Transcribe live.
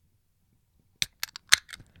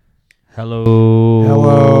Hello.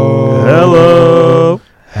 Hello. Hello.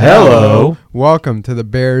 Hello. Welcome to the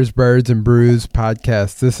Bears, Birds, and Brews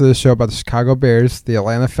podcast. This is a show about the Chicago Bears, the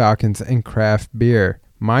Atlanta Falcons, and craft beer.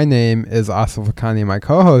 My name is Asif Lakhani. My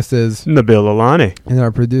co-host is Nabil Alani. And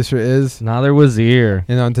our producer is Nader Wazir.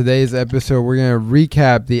 And on today's episode, we're going to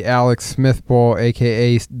recap the Alex Smith Bowl,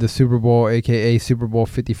 a.k.a. the Super Bowl, a.k.a. Super Bowl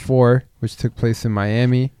 54, which took place in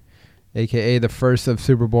Miami, a.k.a. the first of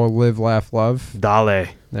Super Bowl Live, Laugh, Love. Dale.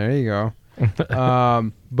 There you go.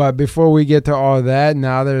 But before we get to all that,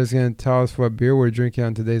 Nader is going to tell us what beer we're drinking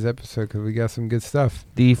on today's episode because we got some good stuff.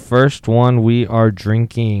 The first one we are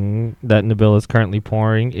drinking that Nabil is currently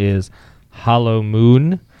pouring is Hollow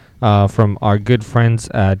Moon from our good friends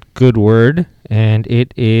at Good Word. And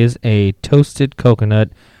it is a toasted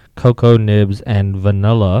coconut, cocoa nibs, and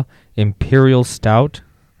vanilla imperial stout.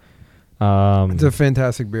 It's a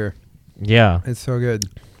fantastic beer. Yeah. It's so good.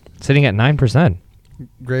 Sitting at 9%.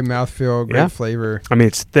 Great mouthfeel, great flavor. I mean,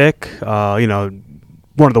 it's thick. One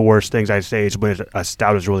of the worst things I say is when a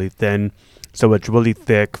stout is really thin. So it's really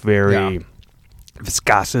thick, very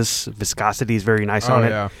viscous. Viscosity is very nice on it.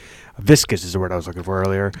 Yeah. Viscous is the word I was looking for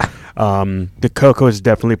earlier. The cocoa is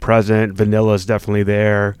definitely present. Vanilla is definitely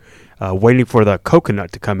there. Waiting for the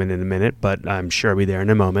coconut to come in a minute, but I'm sure I'll be there in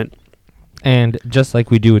a moment. And just like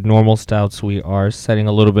we do with normal stouts, we are setting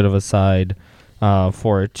a little bit of aside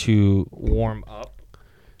for it to warm up.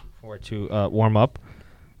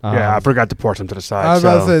 I forgot to pour some to the side. I was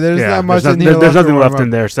about to say, there's not much in here. There's nothing left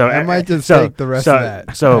in there. So I might just take the rest of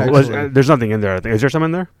that. There's nothing in there. I think. Is there some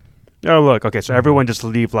in there? Oh, look. Okay, so everyone just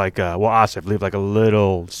leave Asif, leave like a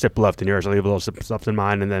little sip left in yours. I'll leave a little sip left in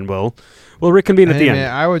mine, and then we'll reconvene at the end. Man,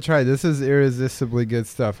 I would try. This is irresistibly good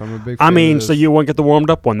stuff. I'm a big fan I mean, of this. so you won't get the warmed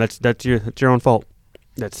up one. That's your own fault.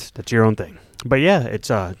 That's your own thing. But yeah, it's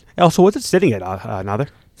also what's it sitting at, Nader?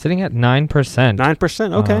 Sitting at 9%.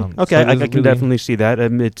 9%. Okay. So I it is can definitely see that.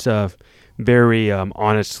 It's very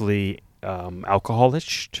honestly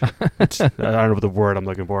alcoholish. I don't know the word I'm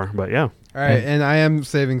looking for, but yeah. All right, and I am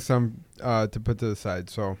saving some to put to the side,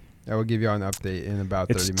 so I will give you an update in about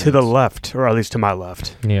 30 minutes. It's to the left, or at least to my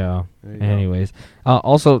left. Yeah. There you go. Anyways.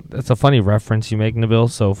 Also, it's a funny reference you make, Nabil.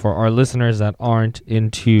 So for our listeners that aren't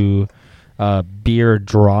into beer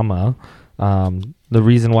drama, the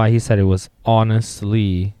reason why he said it was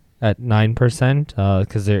honestly at 9%,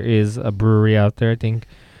 because there is a brewery out there.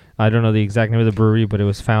 I don't know the exact name of the brewery, but it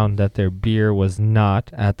was found that their beer was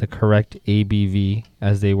not at the correct ABV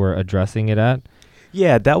as they were addressing it at.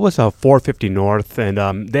 Yeah, that was a 450 North,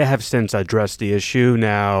 and they have since addressed the issue.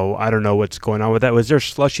 Now, I don't know what's going on with that. Was there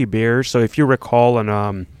slushy beers? So if you recall,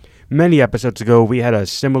 on many episodes ago, we had a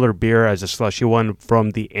similar beer as a slushy one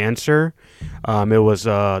from The Answer. It was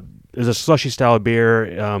a slushy style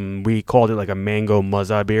beer. We called it like a mango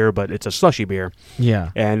muzza beer, but it's a slushy beer.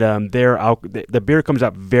 Yeah. And the beer comes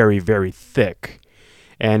out very, very thick.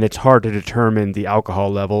 And it's hard to determine the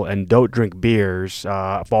alcohol level. And Don't Drink Beers,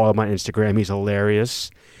 follow him on Instagram. He's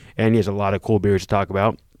hilarious. And he has a lot of cool beers to talk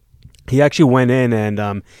about. He actually went in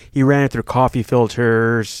and he ran it through coffee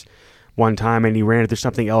filters one time. And he ran it through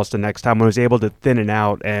something else the next time. And was able to thin it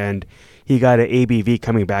out. And he got an ABV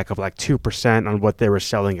coming back of like 2% on what they were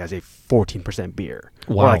selling as a 14% beer.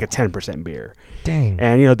 Wow. Or like a 10% beer. Dang.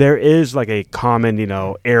 And, there is like a common,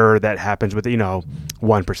 error that happens with,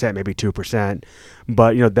 1%, maybe 2%.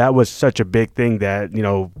 But, that was such a big thing that,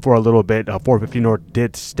 for a little bit, 450 North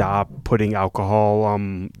did stop putting the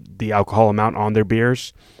alcohol amount on their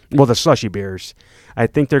beers. Well, the slushy beers. I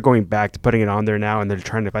think they're going back to putting it on there now, and they're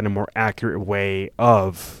trying to find a more accurate way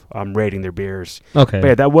of rating their beers. Okay. But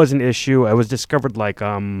yeah, that was an issue. It was discovered like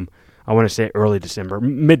I want to say early December,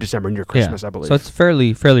 mid-December near Christmas, I believe. So it's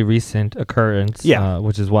fairly recent occurrence,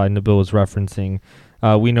 which is why Nabil was referencing.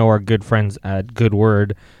 We know our good friends at Good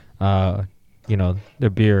Word, their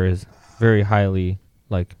beer is very highly,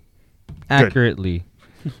 accurately.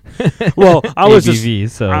 Well, I was ABV,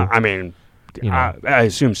 just, so I mean, I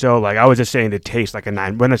assume so. Like, I was just saying it tastes like a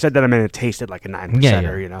 9. When I said that, I meant it tasted like a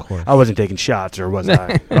 9%er, I wasn't taking shots, or was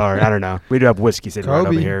I? Or I don't know. We do have whiskey sitting right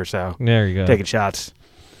over here, so there you go. Taking shots.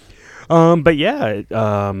 But yeah,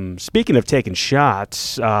 speaking of taking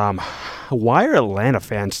shots, why are Atlanta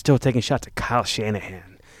fans still taking shots at Kyle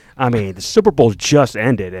Shanahan? I mean, the Super Bowl just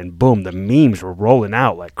ended, and boom, the memes were rolling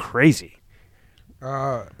out like crazy.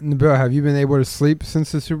 Nabil, have you been able to sleep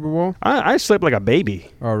since the Super Bowl? I slept like a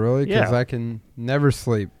baby. Oh, really? Because Yeah. I can never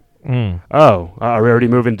sleep. Oh, are we already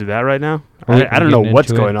moving to that right now? I don't know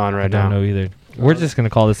what's going on right now. I don't know either. We're just gonna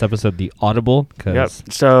call this episode the Audible Yep. because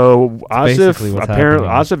So basically what's happening.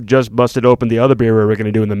 Asif just busted open the other beer we were going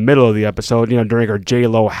to do in the middle of the episode. During our J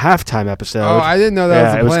Lo halftime episode. Oh, I didn't know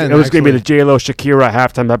that was the plan. It was going to be the J Lo Shakira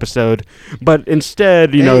halftime episode, but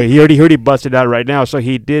instead, he already busted out right now. So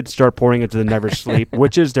he did start pouring into the Never Sleep,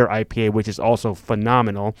 which is their IPA, which is also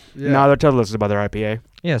phenomenal. Yeah. Now they're telling us about their IPA.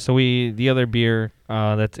 Yeah, so the other beer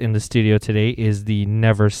that's in the studio today is the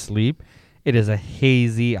Never Sleep. It is a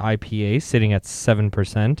hazy IPA sitting at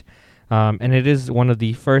 7%. And it is one of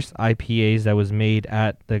the first IPAs that was made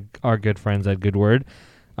at our good friends at Good Word.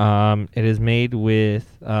 It is made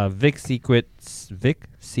with Vic Secret,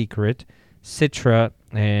 Citra,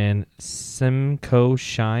 and Simcoe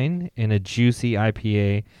Shine in a juicy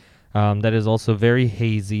IPA that is also very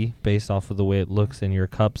hazy based off of the way it looks in your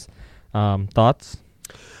cups. Thoughts?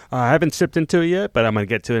 I haven't sipped into it yet, but I'm going to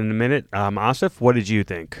get to it in a minute. Asif, what did you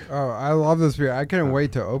think? Oh, I love this beer. I couldn't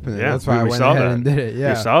wait to open it. Yeah, That's why I we went saw ahead that. and did it. Yeah.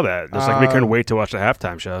 We saw that. It's like we couldn't wait to watch the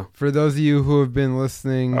halftime show. For those of you who have been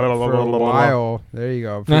listening for a while, there you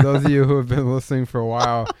go. For those of you who have been listening for a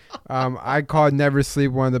while, I called Never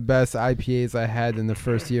Sleep one of the best IPAs I had in the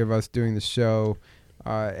first year of us doing the show,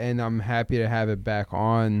 and I'm happy to have it back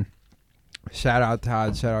on. Shout out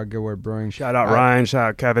Todd, shout out Good Word Brewing. Shout out Ryan, shout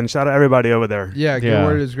out Kevin, shout out everybody over there. Yeah, Good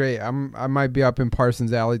Word is great. I might be up in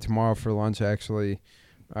Parsons Alley tomorrow for lunch, actually.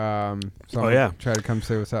 So I'm gonna try to come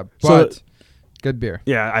say what's up. But good beer.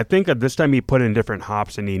 Yeah, I think this time he put in different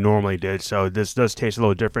hops than he normally did, so this does taste a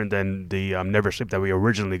little different than the Never Sleep that we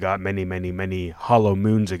originally got many hollow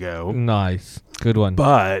moons ago. Nice. Good one.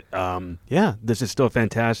 But, this is still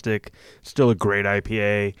fantastic. Still a great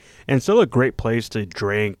IPA. And still a great place to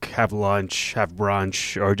drink, have lunch, have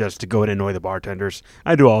brunch, or just to go and annoy the bartenders.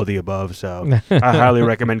 I do all of the above, so I highly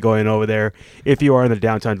recommend going over there. If you are in the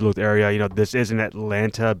downtown Duluth area, this is an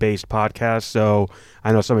Atlanta-based podcast, so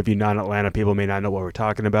I know some of you non-Atlanta people may not know what we're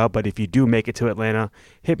talking about, but if you do make it to Atlanta,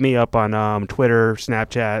 hit me up on Twitter,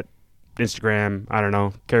 Snapchat, Instagram, I don't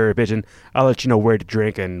know, Carrier Pigeon. I'll let you know where to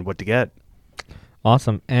drink and what to get.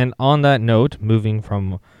 Awesome. And on that note, moving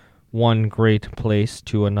from one great place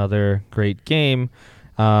to another great game,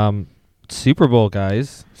 Super Bowl,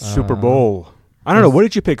 guys. Super Bowl. I don't know. What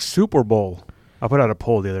did you pick? Soup or bowl? I put out a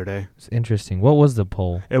poll the other day. It's interesting. What was the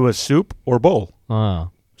poll? It was soup or bowl.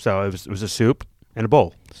 So it was a soup and a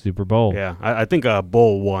bowl. Super Bowl. Yeah, I think a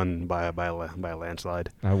bowl won by a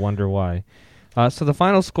landslide. I wonder why. So the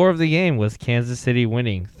final score of the game was Kansas City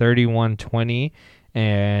winning 31-20.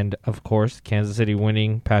 And, of course, Kansas City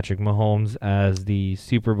winning, Patrick Mahomes as the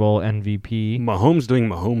Super Bowl MVP. Mahomes doing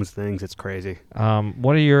Mahomes things. It's crazy.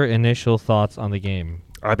 What are your initial thoughts on the game?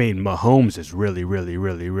 I mean, Mahomes is really, really,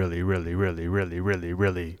 really, really, really, really, really, really,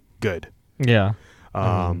 really good. Yeah.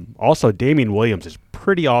 Also, Damian Williams is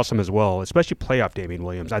pretty awesome as well, especially playoff Damian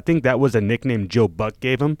Williams. I think that was a nickname Joe Buck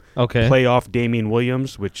gave him. Okay. Playoff Damian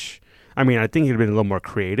Williams, which... I mean, I think he'd have been a little more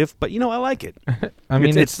creative, but, I like it. I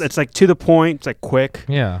mean, it's like to the point. It's like quick.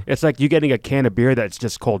 Yeah. It's like you getting a can of beer that's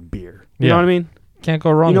just called beer. You know what I mean? Can't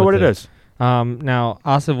go wrong You know with what it is. Now,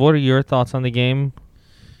 Asif, what are your thoughts on the game?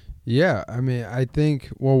 Yeah, I mean, I think,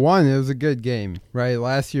 one, it was a good game, right?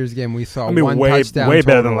 Last year's game, we saw one way, touchdown way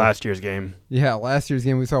better total. than last year's game. Yeah, last year's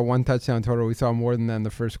game, we saw one touchdown total. We saw more than that in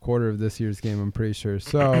the first quarter of this year's game, I'm pretty sure.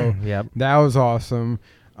 So, Yep. That was awesome.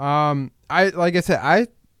 Like I said, I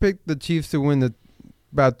picked the Chiefs to win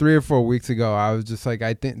about 3 or 4 weeks ago. I was just like,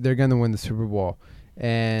 I think they're going to win the Super Bowl.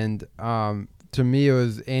 And to me, it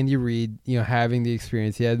was Andy Reid, having the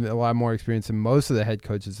experience. He had a lot more experience than most of the head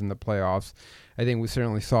coaches in the playoffs. I think we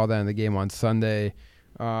certainly saw that in the game on Sunday.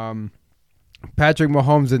 Patrick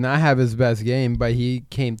Mahomes did not have his best game, but he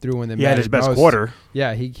came through when it mattered most. He had his best quarter.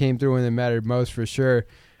 Yeah, he came through when it mattered most for sure.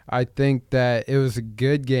 I think that it was a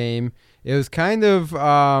good game. It was kind of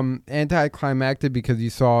anticlimactic because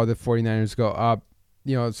you saw the 49ers go up,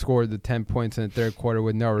 scored the 10 points in the third quarter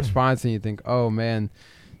with no response, and you think, oh, man,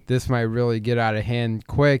 this might really get out of hand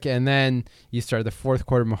quick. And then you start the fourth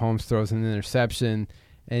quarter, Mahomes throws an interception,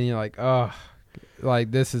 and you're like, oh,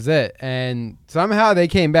 like this is it. And somehow they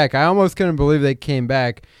came back. I almost couldn't believe they came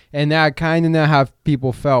back. And I kind of know how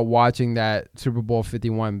people felt watching that Super Bowl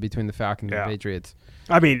 51 between the Falcons and the Patriots.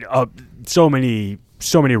 I mean, so many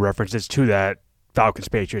references to that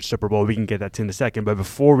Falcons-Patriots Super Bowl. We can get that to in a second. But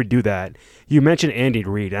before we do that, you mentioned Andy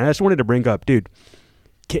Reid. And I just wanted to bring up, dude,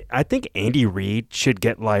 I think Andy Reid should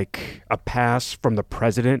get like a pass from the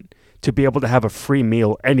president to be able to have a free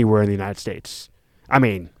meal anywhere in the United States. I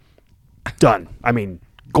mean, done. I mean,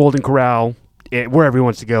 Golden Corral, wherever he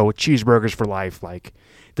wants to go, cheeseburgers for life. Like,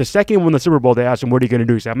 the second he won the Super Bowl, they asked him, what are you going to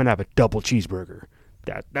do? He said, I'm going to have a double cheeseburger.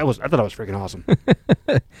 I thought that was freaking awesome.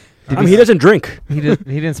 I mean, he doesn't drink. He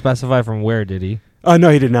didn't specify from where, did he? No,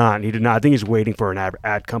 he did not. He did not. I think he's waiting for an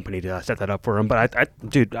ad company to set that up for him. But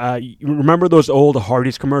dude, you remember those old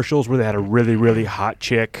Hardee's commercials where they had a really, really hot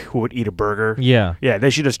chick who would eat a burger? Yeah. Yeah,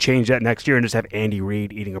 they should just change that next year and just have Andy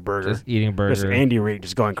Reid eating a burger. Just eating a burger. Just Andy Reid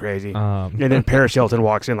just going crazy. Um, And then Paris Hilton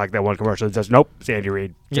walks in like that one commercial and says, "Nope, it's Andy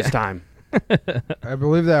Reid. It's Yeah. time." I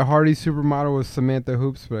believe that Hardy supermodel was Samantha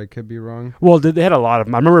Hoops, but I could be wrong. Well, they had a lot of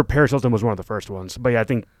them. I remember Paris Hilton was one of the first ones. But yeah, I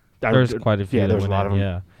think There's quite a few. Yeah, that there's a went lot in, of them.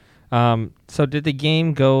 Yeah. So did the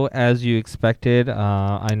game go as you expected?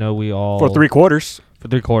 I know we all For three quarters. For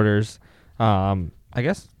 3 quarters. I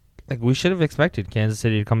guess we should have expected Kansas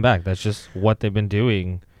City to come back. That's just what they've been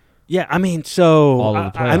doing. Yeah, I mean, so All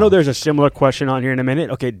of the I know playoffs. there's a similar question on here in a minute.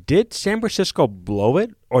 Okay, did San Francisco blow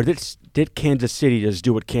it, or did Kansas City just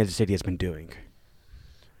do what Kansas City has been doing?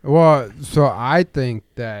 Well, so I think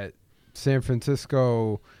that San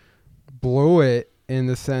Francisco blew it in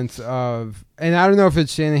the sense of, and I don't know if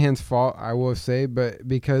it's Shanahan's fault, I will say, but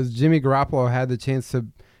because Jimmy Garoppolo had the chance to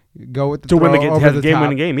go with the To throw win the game, over have the the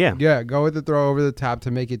game-winning top. game, yeah. Yeah, go with the throw over the top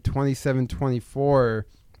to make it 27-24,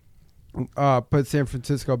 put San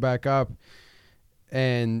Francisco back up,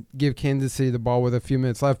 and give Kansas City the ball with a few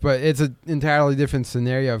minutes left. But it's an entirely different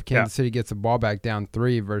scenario if Kansas City gets the ball back down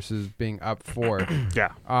 3 versus being up 4.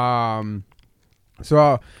 Yeah.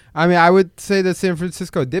 So, I mean, I would say that San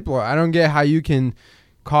Francisco did blow. I don't get how you can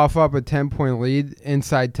cough up a 10-point lead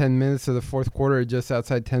inside 10 minutes of the fourth quarter or just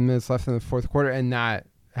outside 10 minutes left in the fourth quarter and not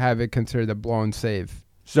have it considered a blown save.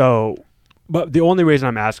 So, but the only reason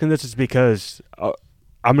I'm asking this is because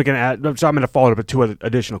I'm going to follow it up with 2 other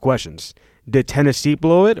additional questions. Did Tennessee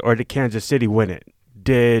blow it, or did Kansas City win it?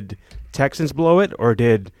 Did Texans blow it, or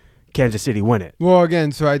did Kansas City win it? Well,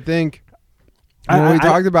 again, so I think when we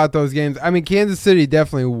talked about those games, I mean, Kansas City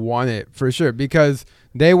definitely won it for sure because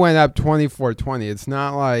they went up 24-20. It's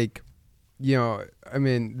not like, I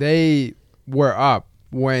mean, they were up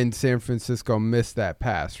when San Francisco missed that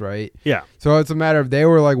pass, right? Yeah. So it's a matter of they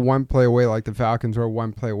were like one play away, like the Falcons were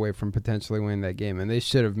one play away from potentially winning that game, and they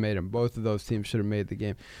should have made them. Both of those teams should have made the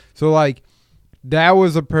game. So, like, that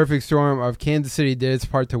was a perfect storm of Kansas City did its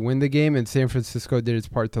part to win the game, and San Francisco did its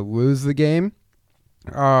part to lose the game.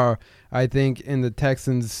 I think in the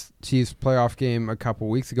Texans-Chiefs playoff game a couple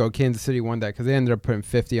weeks ago, Kansas City won that because they ended up putting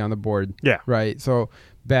 50 on the board. Yeah. Right? So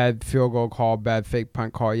bad field goal call, bad fake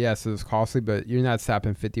punt call. Yes, it was costly, but you're not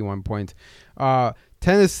stopping 51 points.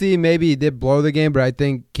 Tennessee maybe did blow the game, but I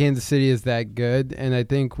think Kansas City is that good. And I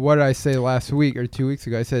think what did I say last week or 2 weeks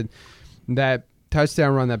ago? I said that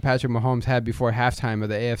touchdown run that Patrick Mahomes had before halftime of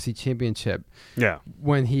the AFC Championship. Yeah.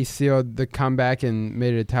 When he sealed the comeback and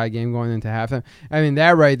made it a tie game going into halftime. I mean,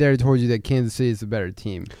 that right there told you that Kansas City is the better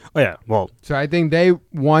team. Oh, yeah. Well, So I think they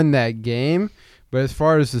won that game. But as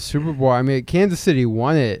far as the Super Bowl, I mean, Kansas City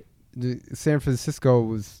won it. San Francisco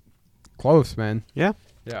was close, man. yeah.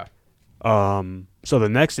 Yeah. So the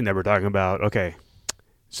next thing that we're talking about, okay,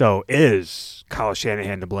 so is Kyle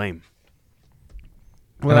Shanahan to blame?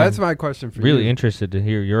 Well, And that's my question for Really you. interested to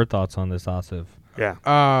hear your thoughts on this, Asif.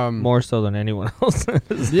 Yeah. More so than anyone else.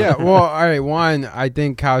 Yeah, well, all right. One, I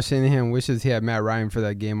think Kyle Shanahan wishes he had Matt Ryan for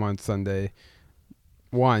that game on Sunday.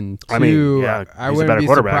 One. Two, I mean, yeah, I he's a wouldn't better be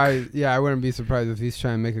quarterback. surprised. Yeah, I wouldn't be surprised if he's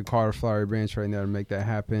trying to make a call to Flowery Branch right now to make that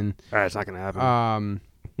happen. All right, it's not going to happen.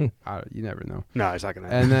 You never know. No, it's not going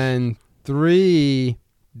to happen. And then 3,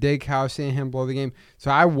 did Kyle Shanahan blow the game?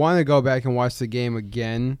 So I want to go back and watch the game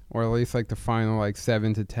again, or at least like the final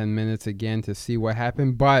 7 to 10 minutes again to see what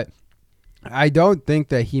happened. But I don't think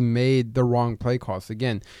that he made the wrong play calls.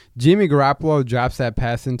 Again, Jimmy Garoppolo drops that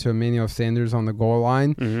pass into Emmanuel Sanders on the goal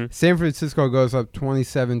line. Mm-hmm. San Francisco goes up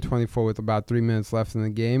 27-24 with about 3 minutes left in the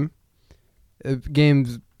game.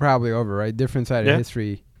 Game's probably over, right? Different side of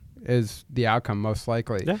history is the outcome most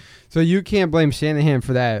likely. Yeah. So you can't blame Shanahan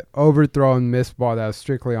for that overthrown missed ball that was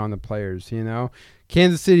strictly on the players,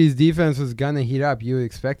 Kansas City's defense was going to heat up. You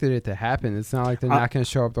expected it to happen. It's not like they're not going to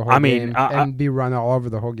show up the whole game and be run all over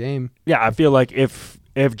the whole game. Yeah, I feel like if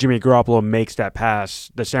Jimmy Garoppolo makes that pass,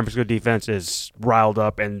 the San Francisco defense is riled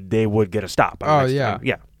up and they would get a stop. Yeah.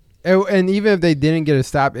 Yeah. And even if they didn't get a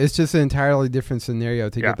stop, it's just an entirely different scenario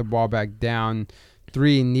to get the ball back down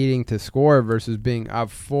 3 needing to score versus being up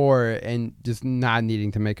 4 and just not needing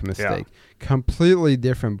to make a mistake. Yeah. Completely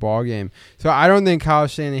different ball game. So I don't think Kyle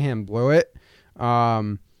Shanahan blew it.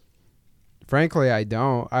 Frankly, I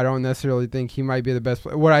don't. I don't necessarily think he might be the best.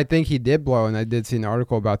 What I think he did blow, and I did see an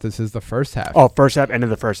article about this, is the first half. Oh, first half, end of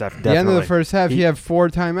the first half, definitely. The end of the first half, he had 4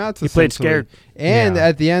 timeouts. He played scared. And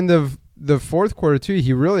at the end of the fourth quarter, too,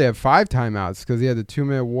 he really had 5 timeouts because he had the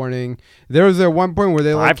 2-minute warning. There was at one point where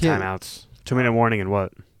they 5 timeouts. 2-minute warning and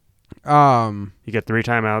what? You get 3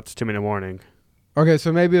 timeouts, 2-minute warning. Okay,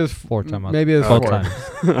 so maybe it was 4 timeouts. Maybe it was Both 4. times.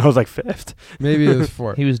 I was like 5th. Maybe it was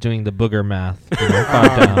 4. He was doing the booger math.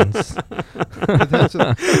 5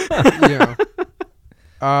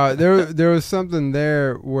 downs. There was something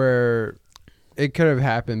there where it could have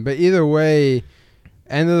happened, but either way,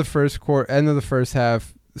 end of the first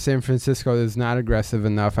half, San Francisco is not aggressive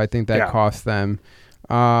enough. I think that cost them.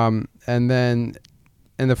 And then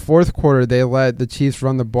in the fourth quarter, they let the Chiefs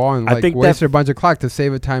run the ball and wasted a bunch of clock to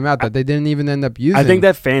save a timeout that they didn't even end up using. I think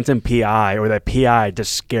that phantom PI or that PI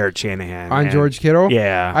just scared Shanahan on George Kittle.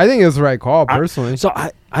 Yeah, I think it was the right call personally.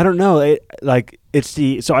 I don't know.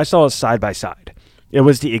 So I saw it side by side. It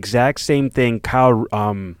was the exact same thing.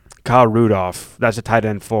 Kyle Rudolph, that's a tight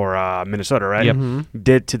end for Minnesota, right? Yep.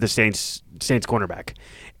 Did to the Saints cornerback.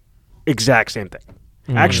 Exact same thing.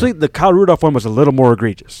 Actually, the Kyle Rudolph one was a little more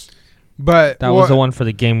egregious. But that was the one for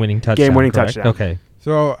the game-winning touchdown. Touchdown. Okay.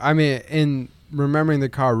 So, I mean, in remembering the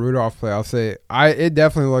Kyle Rudolph play, I'll say it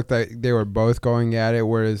definitely looked like they were both going at it.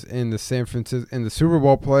 Whereas in the Super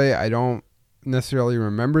Bowl play, I don't necessarily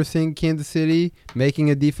remember seeing Kansas City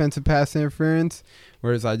making a defensive pass interference.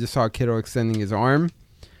 Whereas I just saw Kittle extending his arm.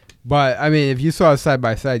 But, I mean, if you saw it side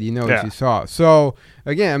by side, you know what you saw. So,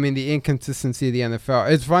 again, I mean, the inconsistency of the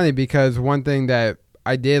NFL. It's funny because one thing that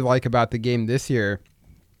I did like about the game this year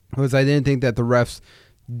was I didn't think that the refs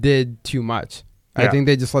did too much. I think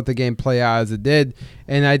they just let the game play out as it did.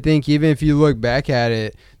 And I think even if you look back at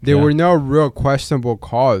it, there were no real questionable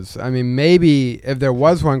calls. I mean, maybe if there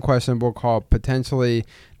was one questionable call, potentially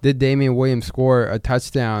did Damian Williams score a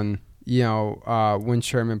touchdown, when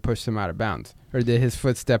Sherman pushed him out of bounds? Or did his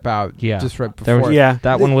foot step out just right before?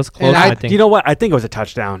 That one was close. I think. You know what? I think it was a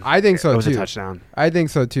touchdown. I think so, too. It was a touchdown. I think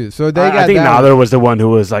so, too. So I think Nader was the one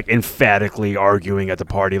who was, emphatically arguing at the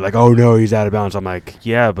party, oh, no, he's out of bounds. I'm like,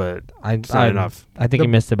 yeah, but it's not enough. I think he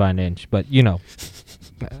missed it by an inch. But,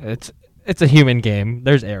 it's a human game.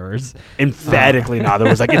 There's errors. Emphatically, Nader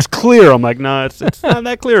was like, it's clear. I'm like, no, it's not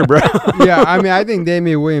that clear, bro. Yeah, I mean, I think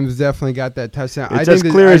Damian Williams definitely got that touchdown. It's as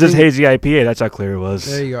clear as this hazy IPA. That's how clear it was.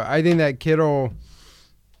 There you go. I think that Kittle,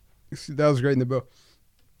 that was great in the bill.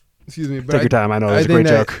 Excuse me. But Take your time. I know. It was a great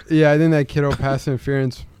joke. Yeah, I think that Kittle pass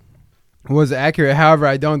interference was accurate. However,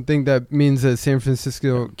 I don't think that means that San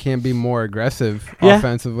Francisco can't be more aggressive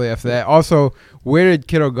offensively after that. Also, where did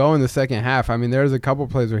Kittle go in the second half? I mean, there was a couple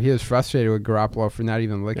plays where he was frustrated with Garoppolo for not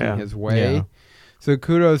even licking his way. Yeah. So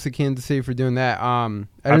kudos to Kansas City for doing that. I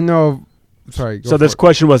don't know. Sorry. So this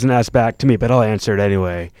question wasn't asked back to me, but I'll answer it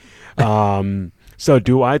anyway. So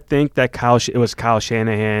do I think that it was Kyle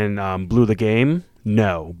Shanahan blew the game?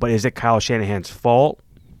 No. But is it Kyle Shanahan's fault?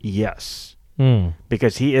 Yes.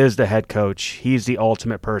 Because he is the head coach. He's the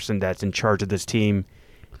ultimate person that's in charge of this team.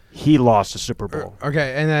 He lost the Super Bowl.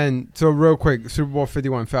 Okay, and then, so real quick, Super Bowl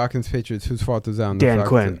 51, Falcons-Patriots, whose fault is that on the Dan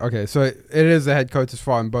Falcons? Quinn. Okay, so it is the head coach's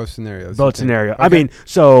fault in both scenarios. Both scenarios. Okay. I mean,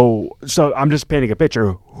 so I'm just painting a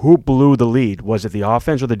picture. Who blew the lead? Was it the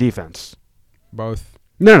offense or the defense? Both.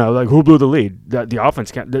 No, who blew the lead? The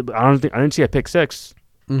offense can't. I didn't see a pick six.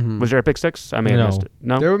 Mm-hmm. Was there a pick six? I may have missed it.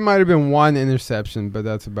 No? There might have been one interception, but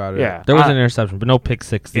that's about it. Yeah. There was an interception, but no pick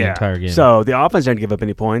six the entire game. So the offense didn't give up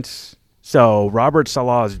any points. So Robert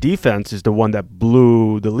Saleh's defense is the one that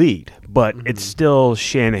blew the lead. But it's still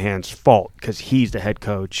Shanahan's fault because he's the head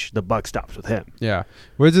coach. The buck stops with him. Yeah.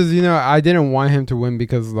 Which is, I didn't want him to win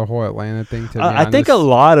because of the whole Atlanta thing, to be honest. I think a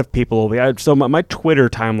lot of people so my Twitter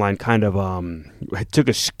timeline kind of took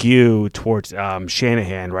a skew towards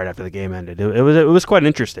Shanahan right after the game ended. It was quite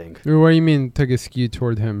interesting. What do you mean took a skew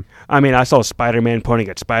toward him? I mean, I saw Spider-Man pointing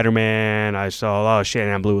at Spider-Man. I saw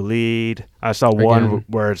Shanahan blew a lead. I saw one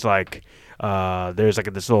where it's like there's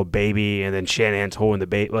this little baby, and then Shanahan's holding the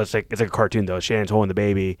baby. Well, it's like a cartoon though. Shanahan's holding the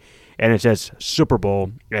baby, and it says Super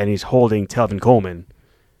Bowl, and he's holding Telvin Coleman,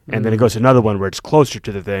 and then it goes to another one where it's closer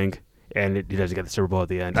to the thing, and he doesn't get the Super Bowl at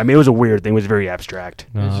the end. I mean, it was a weird thing. It was very abstract.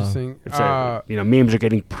 Interesting. It's memes are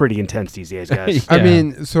getting pretty intense these days, guys. I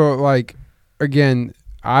mean, so again,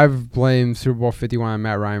 I've blamed Super Bowl 51 on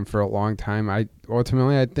Matt Ryan for a long time. I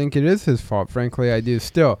think it is his fault. Frankly, I do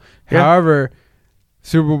still. Yeah. However,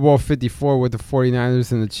 Super Bowl 54 with the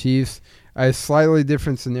 49ers and the Chiefs, a slightly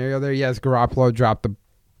different scenario there. Yes, Garoppolo dropped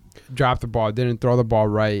the ball, didn't throw the ball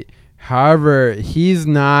right. However, he's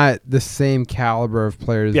not the same caliber of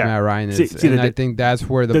player as Matt Ryan is. I think that's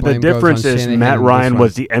where the blame goes on difference is Shanahan. Matt Ryan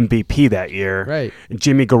was the MVP that year. Right.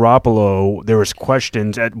 Jimmy Garoppolo, there was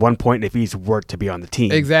questions at one point if he's worth to be on the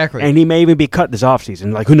team. Exactly. And he may even be cut this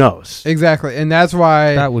offseason. Who knows? Exactly. And that's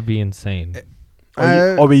why... That would be insane.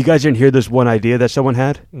 But you guys didn't hear this one idea that someone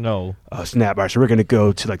had? No. Oh, snap. All right, so we're going to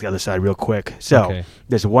go to like the other side real quick. So Okay.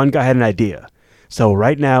 this one guy had an idea. So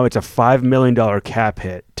right now it's a $5 million cap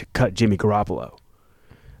hit to cut Jimmy Garoppolo.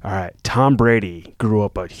 All right, Tom Brady grew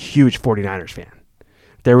up a huge 49ers fan.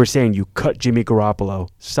 They were saying you cut Jimmy Garoppolo,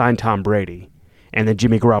 sign Tom Brady, and then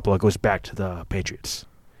Jimmy Garoppolo goes back to the Patriots.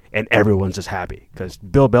 And everyone's just happy because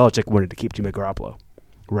Bill Belichick wanted to keep Jimmy Garoppolo,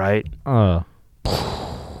 right?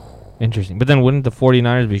 Interesting. But then wouldn't the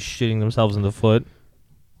 49ers be shooting themselves in the foot?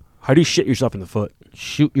 How do you shit yourself in the foot?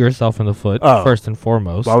 Shoot yourself in the foot, Oh. first and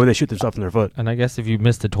foremost. Why would they shoot themselves in their foot? And I guess if you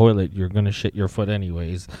miss the toilet, you're going to shit your foot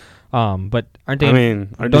anyways. But aren't they... I mean,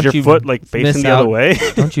 don't does your you foot like facing miss the other out- way?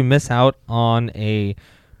 Don't you miss out on a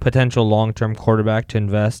potential long-term quarterback to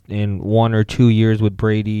invest in 1 or 2 years with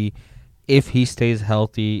Brady if he stays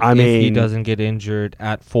healthy, I if he mean- doesn't get injured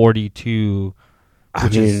at 42? I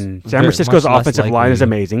which is mean, San very- Francisco's much less offensive line is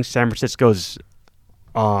likely. amazing. San Francisco's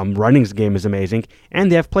running game is amazing. And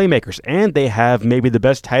they have playmakers. And they have maybe the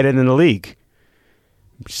best tight end in the league.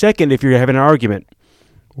 Second, if you're having an argument,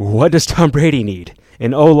 what does Tom Brady need?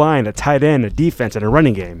 An O-line, a tight end, a defense, and a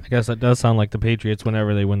running game. I guess that does sound like the Patriots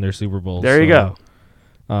whenever they win their Super Bowls. There you go.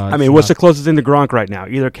 I mean, what's the closest thing to Gronk right now?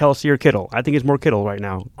 Either Kelsey or Kittle. I think it's more Kittle right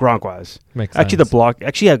now, Gronk-wise. Makes Actually, sense. the block.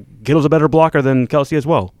 Actually, yeah, Kittle's a better blocker than Kelsey as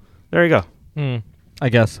well. There you go. I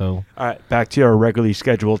guess so. All right, back to our regularly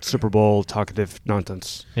scheduled Super Bowl talkative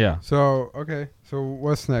nonsense. Yeah. So, okay. So,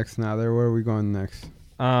 what's next now? There, where are we going next?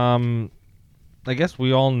 I guess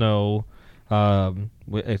we all know.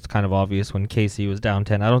 It's kind of obvious when KC was down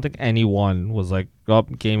 10. I don't think anyone was like, "Oh,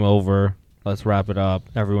 game over. Let's wrap it up."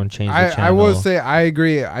 Everyone changed the channel. I will say I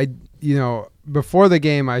agree. Before the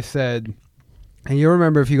game, I said, and you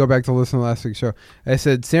remember if you go back to listen to last week's show, I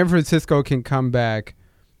said San Francisco can come back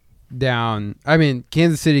down. I mean,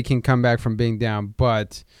 Kansas City can come back from being down,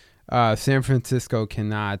 but San Francisco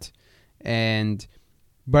cannot.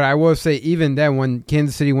 But I will say, even then, when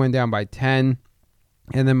Kansas City went down by 10,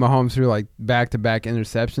 and then Mahomes threw like back-to-back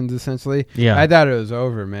interceptions, essentially. Yeah. I thought it was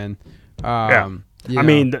over, man. I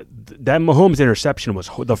mean, that Mahomes interception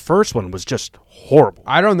the first one was just horrible.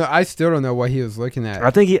 I don't know. I still don't know what he was looking at.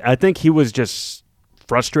 I think he was just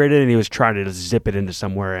frustrated and he was trying to just zip it into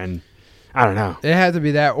somewhere, and I don't know. It had to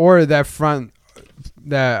be that, or that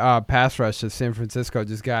pass rush that San Francisco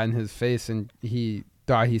just got in his face, and he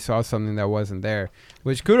thought he saw something that wasn't there.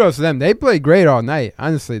 Which, kudos to them. They played great all night.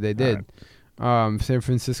 Honestly, they did. San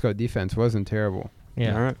Francisco defense wasn't terrible.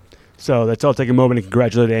 Yeah. All right. So let's all take a moment and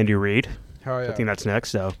congratulate Andy Reid. Hell yeah. I think that's next.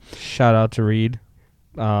 So Shout out to Reed.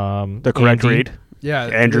 the correct Andy. Reid, Yeah.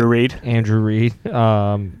 Andrew Reid. Andrew Reid.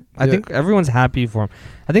 I think everyone's happy for him.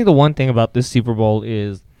 I think the one thing about this Super Bowl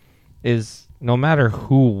is no matter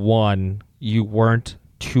who won, you weren't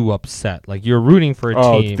too upset. Like, you're rooting for a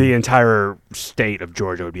team. The entire state of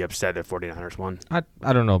Georgia would be upset if 49ers won. I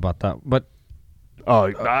don't know about that, but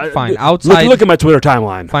Fine. Outside, Look at my Twitter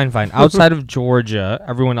timeline. Fine. Outside of Georgia,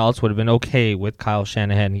 everyone else would have been okay with Kyle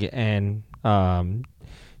Shanahan and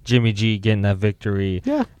Jimmy G getting that victory.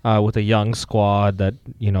 Yeah. With a young squad that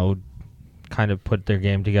kind of put their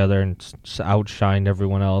game together and outshined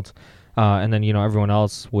everyone else. And then everyone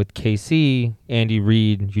else with KC, Andy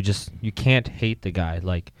Reid. You can't hate the guy.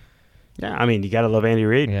 Like, Yeah, I mean, you gotta love Andy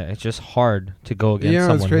Reid. yeah, it's just hard to go against it's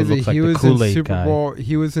someone who crazy. looks like He the was in Kool-Aid Super guy. Bowl.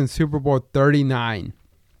 He was in Super Bowl 39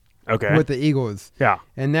 Okay. with the Eagles, Yeah.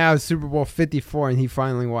 and now it's Super Bowl 54, and he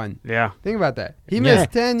finally won. Yeah. Think about that. He Yeah.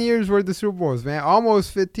 missed 10 years worth of Super Bowls, man.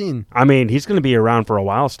 Almost 15. I mean, he's gonna be around for a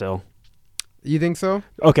while still. You think so?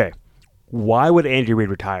 Okay. Why would Andy Reid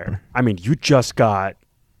retire? I mean, you just got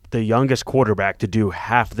the youngest quarterback to do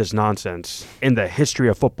half this nonsense in the history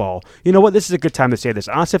of football. You know what? This is a good time to say this.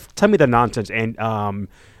 Asif, tell me the nonsense and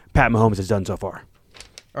Pat Mahomes has done so far.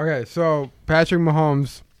 Okay, so Patrick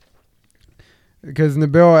Mahomes, because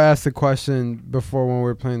Nabil asked the question before when we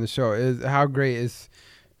were playing the show, is how great is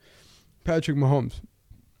Patrick Mahomes?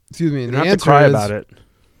 Excuse me. You don't have to cry about it.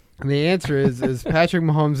 The answer is Patrick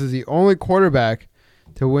Mahomes is the only quarterback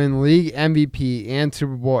to win league MVP and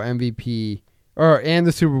Super Bowl MVP, and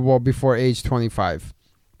the Super Bowl before age 25.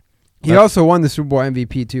 He also won the Super Bowl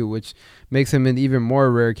MVP too, which makes him in even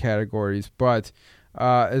more rare categories. But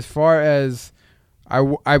as far as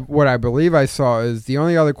what I believe I saw is the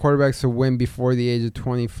only other quarterbacks to win before the age of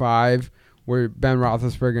 25 were Ben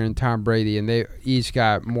Roethlisberger and Tom Brady, and they each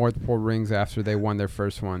got multiple rings after they won their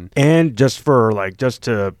first one. And just for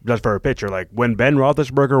a picture, like when Ben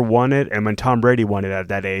Roethlisberger won it and when Tom Brady won it at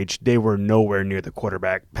that age, they were nowhere near the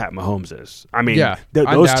quarterback Pat Mahomes is. I mean, those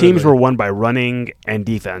teams undoubtedly. were won by running and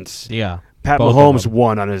defense. Yeah. Pat Both of Mahomes them.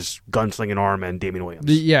 won on his gunslinging arm and Damian Williams.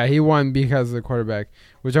 Yeah, he won because of the quarterback,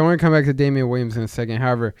 which I want to come back to Damian Williams in a second.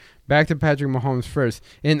 However, back to Patrick Mahomes first.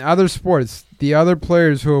 In other sports, the other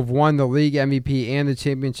players who have won the league MVP and the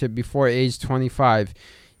championship before age 25,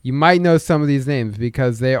 you might know some of these names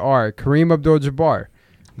because they are Kareem Abdul-Jabbar,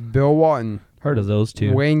 Bill Walton, Heard of those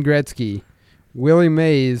two. Wayne Gretzky, Willie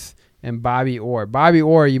Mays, and Bobby Orr. Bobby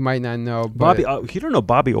Orr, you might not know. But Bobby, you don't know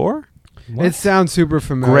Bobby Orr? What? it sounds super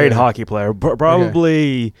familiar. Great hockey player,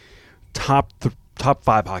 probably top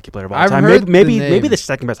 5 hockey player of all I've time. heard Maybe the name. the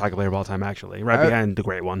second best hockey player of all time, actually, right behind the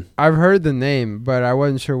great one. I've heard the name, but I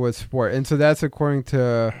wasn't sure what sport. And so that's according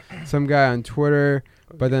to some guy on Twitter,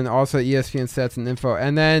 but then also ESPN Stats and Info.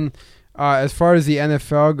 And then as far as the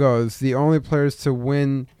NFL goes, the only players to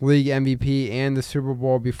win league MVP and the Super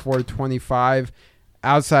Bowl before 25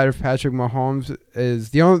 outside of Patrick Mahomes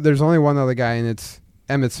is there's only one other guy, and it's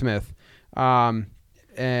Emmitt Smith.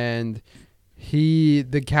 And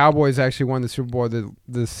the Cowboys actually won the Super Bowl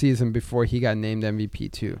the season before he got named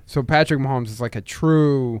MVP too. So Patrick Mahomes is like a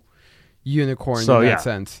true unicorn in that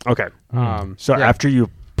sense. Okay. So yeah. after you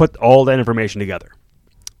put all that information together,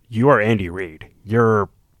 you are Andy Reid. You're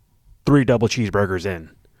 3 double cheeseburgers in.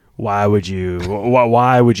 Why would you?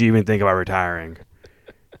 Why would you even think about retiring?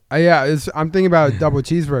 I'm thinking about a double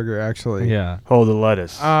cheeseburger actually. Yeah. Hold the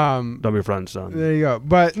lettuce. Don't be front, son. There you go.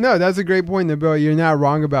 But no, that's a great point, Nabil. You're not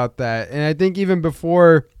wrong about that. And I think even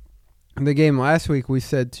before the game last week, we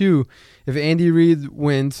said too, if Andy Reid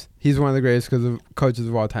wins, he's one of the greatest coaches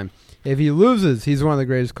of all time. If he loses, he's one of the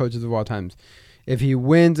greatest coaches of all time. If he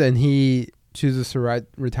wins and he chooses to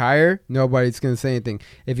retire, nobody's going to say anything.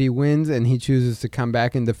 If he wins and he chooses to come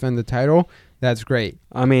back and defend the title, that's great.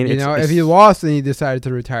 I mean, if he lost and he decided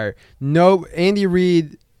to retire, no, Andy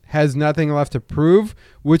Reid has nothing left to prove,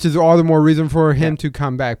 which is all the more reason for him to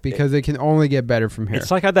come back because it can only get better from here.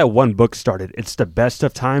 It's like how that one book started. It's the best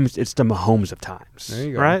of times. It's the Mahomes of times. There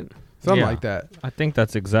you go. Right? Something like that. I think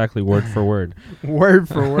that's exactly word for word. Word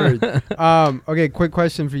for word. Okay, quick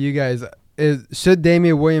question for you guys. Should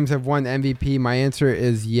Damian Williams have won MVP? My answer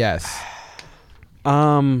is yes.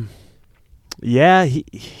 Yeah,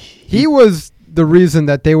 he was the reason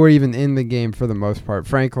that they were even in the game for the most part,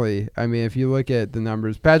 frankly. I mean, if you look at the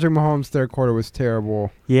numbers, Patrick Mahomes' third quarter was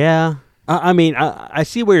terrible. Yeah. I mean, I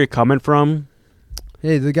see where you're coming from.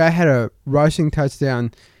 Hey, the guy had a rushing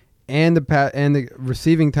touchdown and the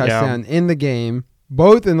receiving touchdown in the game,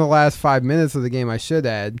 both in the last 5 minutes of the game, I should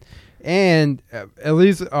add, and at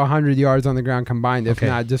least 100 yards on the ground combined, if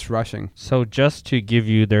not just rushing. So just to give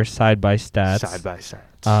you their side-by stats.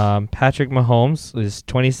 Patrick Mahomes is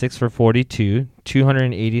 26 for 42,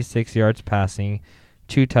 286 yards passing,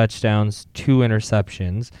 2 touchdowns, 2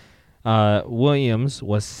 interceptions. Williams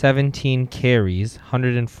was 17 carries,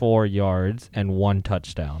 104 yards, and 1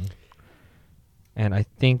 touchdown. And I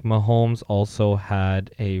think Mahomes also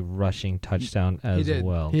had a rushing touchdown as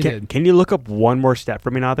well. He did. Can you look up one more stat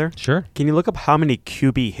for me now there? Sure. Can you look up how many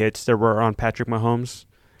QB hits there were on Patrick Mahomes?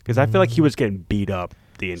 Because I feel like he was getting beat up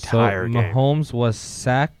the entire game. Mahomes was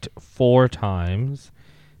sacked 4 times,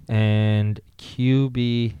 and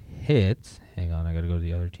QB hits. Hang on, I got to go to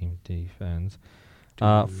the other team's defense.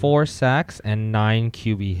 4 sacks and 9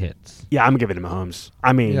 QB hits. Yeah, I'm giving him Mahomes.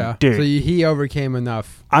 I mean, dude. So he overcame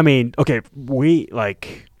enough. I mean, okay,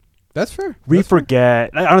 That's fair. Forget.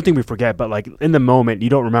 I don't think we forget, but like in the moment, you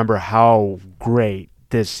don't remember how great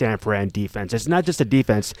this San Fran defense. It's not just a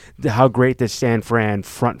defense. How great this San Fran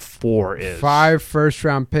front 4 is. 5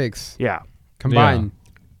 first-round picks. Yeah. Combined.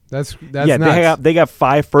 That's yeah, nuts. they got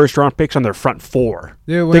 5 first-round picks on their front 4.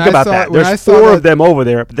 Dude, Think about that. There's 4 of them over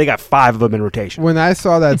there, but they got 5 of them in rotation. When I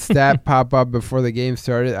saw that stat pop up before the game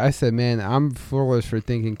started, I said, man, I'm foolish for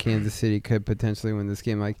thinking Kansas City could potentially win this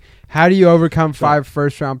game. Like, how do you overcome 5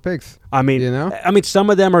 first-round picks? I mean, some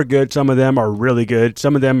of them are good. Some of them are really good.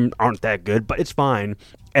 Some of them aren't that good, but it's fine.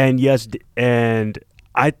 And yes,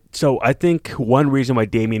 I think one reason why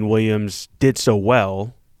Damian Williams did so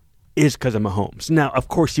well is because of Mahomes. Now, of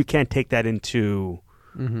course, you can't take that into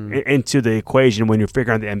the equation when you're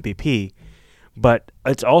figuring out the MVP, but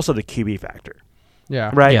it's also the QB factor.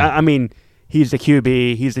 Yeah. Right? Yeah. I mean, he's the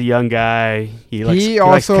QB. He's the young guy. He also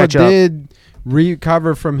likes to catch did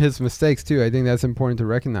recover from his mistakes, too. I think that's important to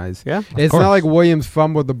recognize. Yeah, it's not like Williams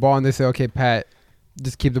fumbled the ball and they say, okay, Pat,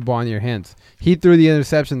 just keep the ball in your hands. He threw the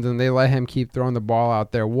interceptions and they let him keep throwing the ball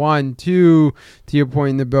out there. 1, 2, to your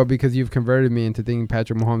point, Nabil, because you've converted me into thinking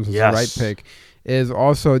Patrick Mahomes was the right pick, is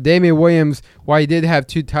also Damian Williams, while he did have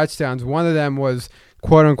 2 touchdowns, one of them was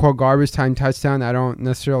quote-unquote garbage time touchdown. I don't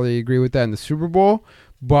necessarily agree with that in the Super Bowl,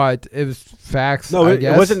 but it was facts. No, I it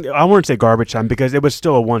guess. wasn't. I wouldn't say garbage time because it was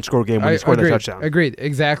still a one-score game when he scored the touchdown. Agreed.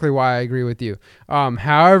 Exactly why I agree with you.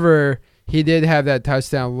 However, he did have that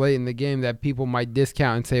touchdown late in the game that people might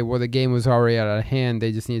discount and say, well, the game was already out of hand.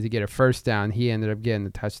 They just needed to get a first down. He ended up getting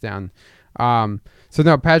the touchdown. So,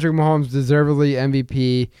 no, Patrick Mahomes deservedly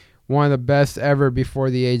MVP, one of the best ever before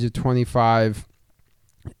the age of 25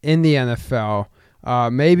 in the NFL,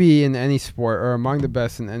 maybe in any sport or among the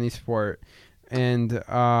best in any sport. And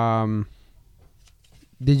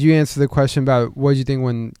did you answer the question about what did you think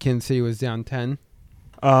when Kansas City was down 10?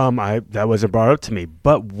 That wasn't brought up to me.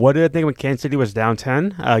 But what did I think when Kansas City was down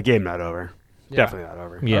 10? Game not over. Yeah. Definitely not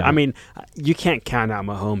over. Yeah. I mean, you can't count out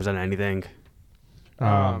Mahomes on anything.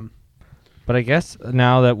 But I guess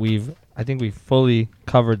now that I think we've fully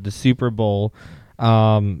covered the Super Bowl,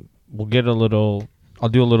 we'll get I'll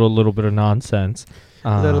do a little bit of nonsense.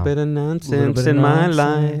 A little bit of nonsense in my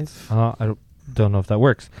life. I don't know if that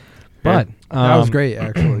works. But that was great,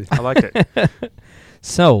 actually. I liked it.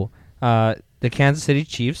 So, the Kansas City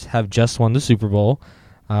Chiefs have just won the Super Bowl.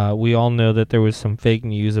 We all know that there was some fake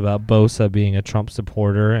news about Bosa being a Trump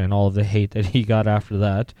supporter and all of the hate that he got after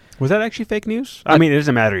that. Was that actually fake news? I mean, it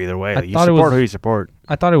doesn't matter either way. You thought it support was- who you support.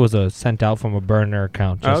 I thought it was sent out from a burner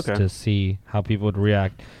account just okay. to see how people would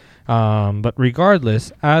react. But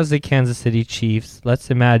regardless, as the Kansas City Chiefs, let's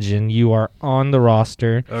imagine you are on the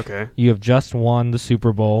roster. Okay. You have just won the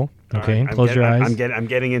Super Bowl. Okay, All right, close your eyes. I'm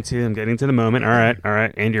getting into the moment. All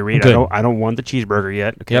right. Andy Reid. Good. I don't want the cheeseburger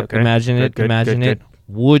yet. Okay. Yep, Okay. imagine Good, it. good, Imagine good, it. good.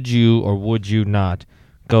 Would you or would you not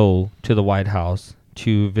go to the White House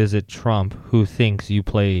to visit Trump, who thinks you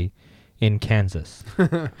play in Kansas?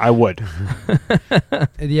 I would.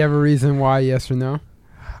 Do you have a reason why, yes or no?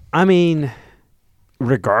 I mean,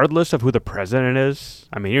 regardless of who the president is,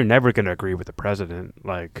 I mean, you're never going to agree with the president.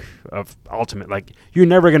 You're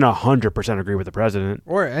never going to 100% agree with the president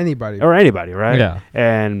Or anybody. or anybody, right?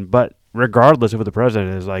 Yeah. But regardless of who the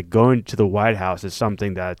president is, like going to the White House is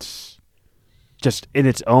something that's just in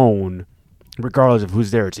its own, regardless of who's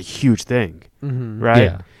there, it's a huge thing, Mm-hmm. right?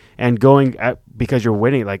 Yeah. And because you're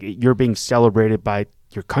winning, like you're being celebrated by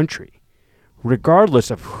your country,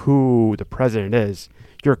 regardless of who the president is.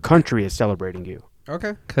 Your country is celebrating you.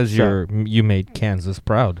 Okay. Because So- you made Kansas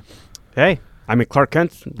proud. Hey, I mean Clark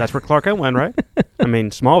Kent. That's where Clark Kent went, right? I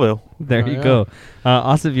mean Smallville. There Oh, you yeah. go.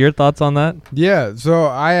 Asif, your thoughts on that? Yeah, so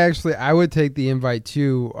I would take the invite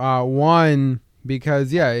too. One,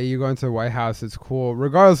 because you're going to the White House, it's cool.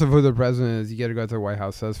 Regardless of who the president is, you get to go to the White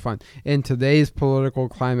House, so that's fun. In today's political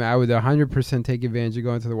climate, I would 100% take advantage of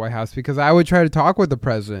going to the White House because I would try to talk with the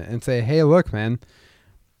president and say, hey, look, man,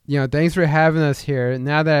 thanks for having us here.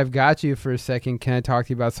 Now that I've got you for a second, can I talk to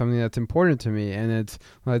you about something that's important to me? And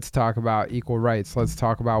let's talk about equal rights. Let's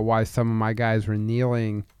talk about why some of my guys were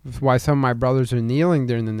kneeling, why some of my brothers are kneeling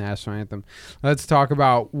during the national anthem. Let's talk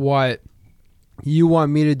about what you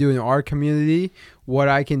want me to do in our community, what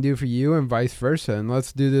I can do for you, and vice versa. And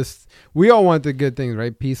let's do this. We all want the good things,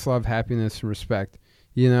 right? Peace, love, happiness, and respect.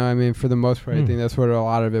 I mean, for the most part, I think that's what a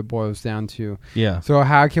lot of it boils down to. Yeah. So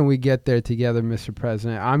how can we get there together, Mr.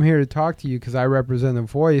 President? I'm here to talk to you because I represent a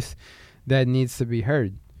voice that needs to be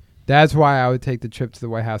heard. That's why I would take the trip to the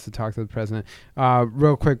White House to talk to the president.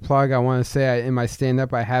 Real quick plug, I want to say in my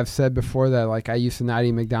stand-up, I have said before that I used to not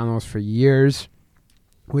eat McDonald's for years,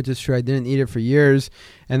 which is true. I didn't eat it for years.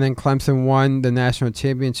 And then Clemson won the national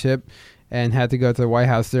championship and had to go to the White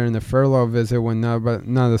House during the furlough visit when none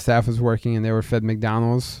of the staff was working and they were fed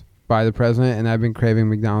McDonald's by the president. And I've been craving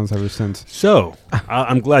McDonald's ever since. So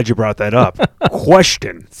I'm glad you brought that up.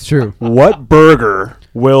 Question: It's true. what burger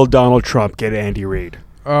will Donald Trump get Andy Reid?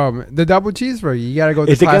 The double cheeseburger. You got to go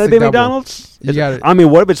with Is the it going to classic be double. McDonald's? You got it. I mean,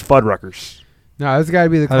 what if it's Fuddruckers? No, it's got to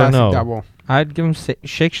be the I don't classic know. double. I'd give him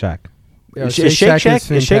Shake Shack. Yeah, Is Shake Shack is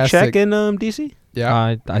fantastic. in DC?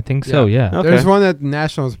 Yeah. I think so, yeah. Okay. There's one at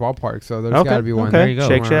Nationals Ballpark, so there's Okay, got to be one. okay. There you go.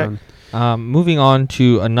 Shake Shack. around. Moving on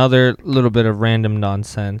to another little bit of random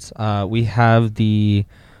nonsense. We have the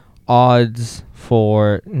odds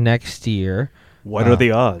for next year. What are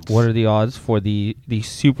the odds? What are the odds for the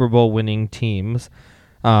Super Bowl winning teams,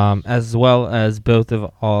 as well as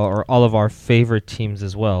all of our favorite teams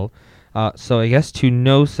as well? So I guess to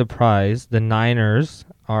no surprise, the Niners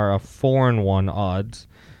are a 4-1 odds,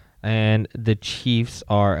 and the Chiefs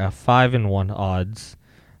are a 5-1 odds.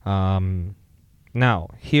 Now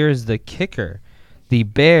here's the kicker: the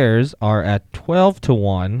Bears are at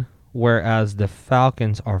 12-1, whereas the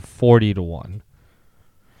Falcons are 40-1.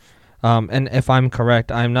 And if I'm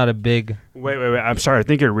correct, I'm not a big. Wait. I'm sorry. I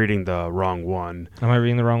think you're reading the wrong one. Am I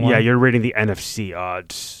reading the wrong one? Yeah, you're reading the NFC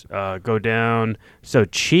odds. Go down. So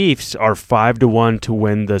Chiefs are 5-1 to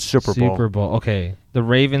win the Super Bowl. Super Bowl. Okay. The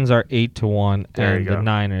Ravens are 8-1, There and you the go.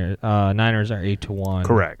 Niners are 8-1.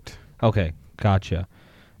 Correct. Okay, gotcha.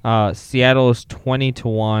 Seattle is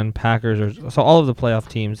 20-1. Packers are so all of the playoff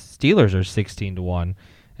teams. Steelers are 16-1,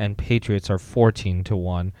 and Patriots are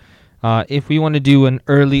 14-1. If we want to do an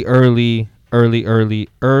early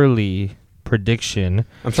prediction,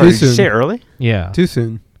 I'm sorry. Too Did you soon. say early? yeah. Too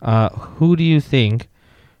soon. Who do you think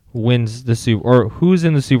wins the or who's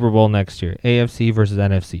in the Super Bowl next year? AFC versus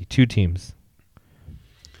NFC. Two teams.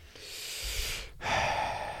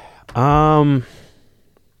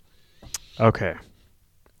 Okay.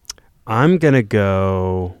 I'm gonna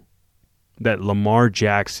go that Lamar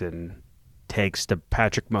Jackson takes the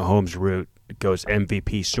Patrick Mahomes route, goes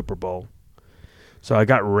MVP Super Bowl. So I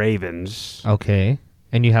got Ravens. Okay.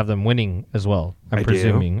 And you have them winning as well, I'm I do.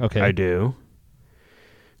 presuming. Okay. I do.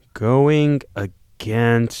 Going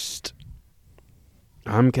against,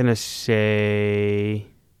 I'm gonna say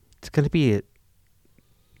it's gonna be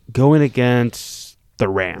going against the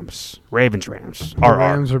Rams. Rams. The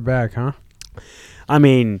Rams are back, huh? I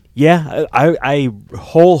mean, yeah, I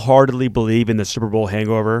wholeheartedly believe in the Super Bowl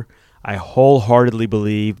hangover. I wholeheartedly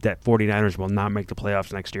believe that 49ers will not make the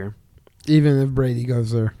playoffs next year. Even if Brady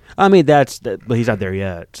goes there. I mean, but he's not there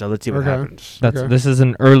yet, so let's see what Okay. happens. Okay. This is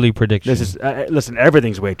an early prediction. This is listen.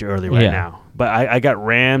 Everything's way too early right Yeah. now. But I got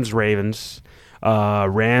Ravens.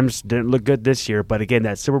 Rams didn't look good this year, but again,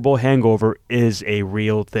 that Super Bowl hangover is a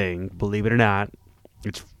real thing. Believe it or not,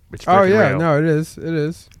 it's Oh yeah, real. no, it is. It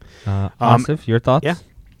is. Asif, your thoughts? yeah.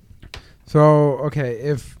 So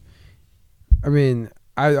okay,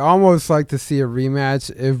 I'd almost like to see a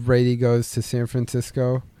rematch if Brady goes to San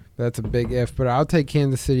Francisco. That's a big if, but I'll take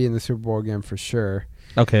Kansas City in the Super Bowl again for sure.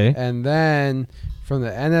 Okay. And then from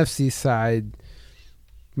the NFC side,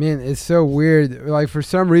 man, it's so weird. Like for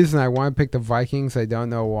some reason, I want to pick the Vikings. I don't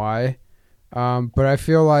know why, but I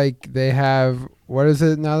feel like they have what is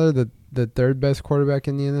it now? They're the third best quarterback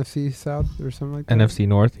in the NFC South or something like that. NFC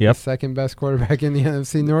North. Yep. The second best quarterback in the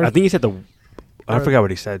NFC North. I think he said I forgot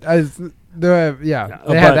what he said. They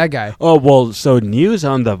but- had that guy. Oh well, so news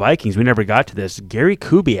on the Vikings. We never got to this. Gary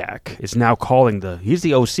Kubiak is now calling he's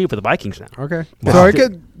the OC for the Vikings now. Okay. Wow. So it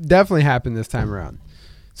could definitely happen this time around.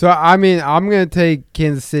 So, I mean, I'm going to take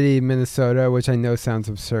Kansas City, Minnesota, which I know sounds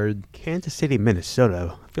absurd. Kansas City,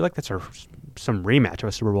 Minnesota. I feel like that's some rematch of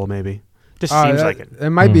a Super Bowl, maybe. Just seems like it. It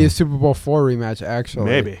might be a Hmm. Super Bowl IV rematch, actually.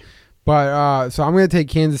 Maybe. But, so I'm going to take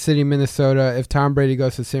Kansas City, Minnesota. If Tom Brady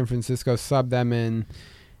goes to San Francisco, sub them in.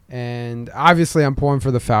 And obviously, I'm pulling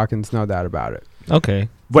for the Falcons, no doubt about it. Okay.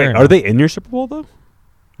 Wait, Fair are enough. they in your Super Bowl though?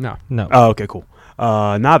 No. No. Oh, okay, cool.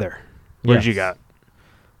 Neither. What did you Yes. got?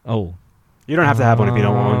 Oh. You don't have to have one if you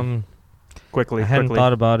don't want one. I hadn't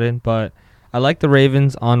thought about it, but I like the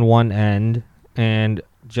Ravens on one end, and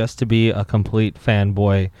just to be a complete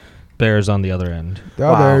fanboy, Bears on the other end. The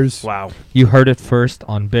others. Wow. You heard it first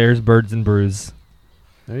on Bears, Birds, and Brews.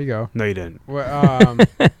 There you go. No, you didn't. Well,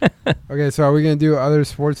 okay, so are we going to do other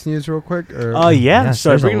sports news real quick? Or Yeah. Yes, So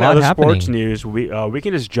there's a bringing lot other sports happening. news, we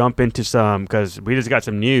can just jump into some because we just got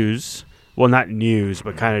some news. Well, not news,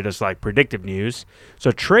 but kind of just like predictive news.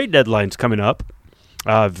 So trade deadline's coming up.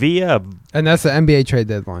 Via And that's the NBA trade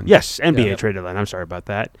deadline. NBA Yeah. trade deadline. I'm sorry about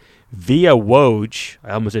that. Via Woj,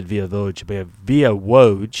 I almost said via Woj, but via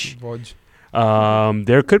Woj. Woj.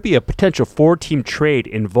 There could be a potential 4-team trade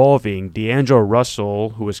involving D'Angelo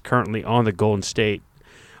Russell, who is currently on the Golden State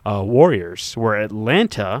Warriors, where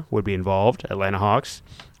Atlanta would be involved. Atlanta Hawks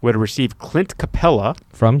would receive Clint Capella.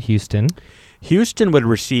 From Houston. Houston would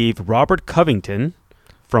receive Robert Covington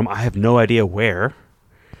from I have no idea where.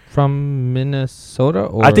 From Minnesota?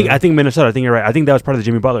 Or I think Minnesota. I think you're right. I think that was part of the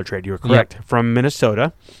Jimmy Butler trade. You were correct. From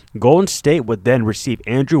Minnesota. Golden State would then receive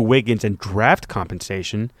Andrew Wiggins and draft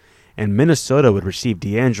compensation, and Minnesota would receive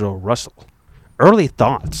D'Angelo Russell. Early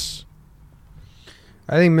thoughts.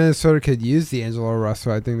 I think Minnesota could use D'Angelo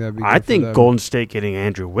Russell. I think that'd be good I for think them. Golden State getting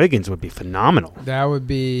Andrew Wiggins would be phenomenal. That would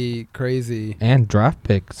be crazy. And draft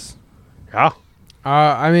picks. Yeah.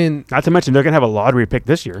 I mean, Not to mention they're going to have a lottery pick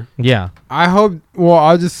this year. Yeah. I hope. Well,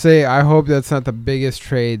 I'll just say I hope that's not the biggest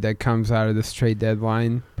trade that comes out of this trade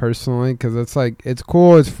deadline, personally, because it's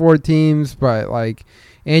cool. It's 4 teams, but like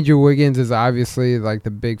Andrew Wiggins is obviously like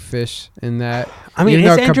the big fish in that. I mean,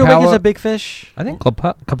 Even is though Andrew Capella- Wiggins a big fish? I think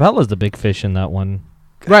Capella's the big fish in that one.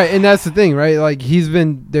 Right, and that's the thing, right? Like they've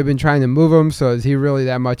been trying to move him, so is he really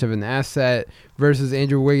that much of an asset? Versus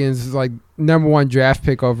Andrew Wiggins is like #1 draft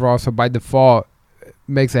pick overall, so by default,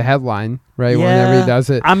 makes a headline, right? Whenever he does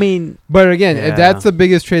it. I mean, But again, if Yeah. that's the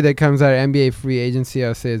biggest trade that comes out of NBA free agency,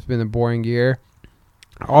 I'll say it's been a boring year.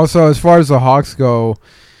 Also, as far as the Hawks go,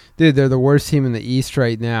 dude, they're the worst team in the East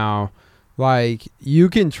right now. Like, you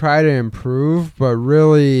can try to improve, but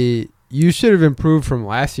really, you should have improved from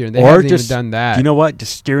last year, and they Or haven't just- even done that. you know what?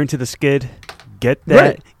 Just steer into the skid. Get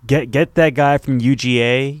that. Right. Get that guy from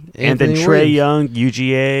UGA, and then Anthony Trey Williams. Young,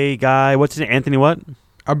 UGA guy. What's his name? Anthony what?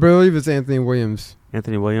 I believe it's Anthony Williams.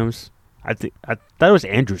 Anthony Williams. I thought it was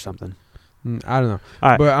Andrew something. I don't know. All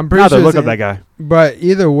right. But I'm pretty Now sure look it's up that guy. But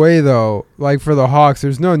either way, though, like for the Hawks,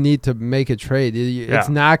 there's no need to make a trade. Yeah. It's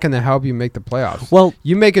not going to help you make the playoffs. Well,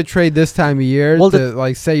 You make a trade this time of year Well, to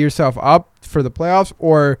like set yourself up for the playoffs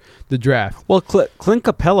or the draft. Clint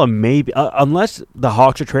Capella maybe, unless the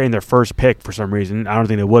Hawks are trading their first pick for some reason, I don't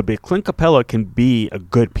think they would. But Clint Capella can be a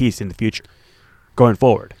good piece in the future, going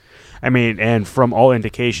forward. I mean, and from all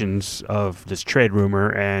indications of this trade rumor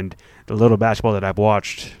and the little basketball that I've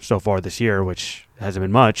watched so far this year, which hasn't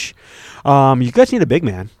been much, you guys need a big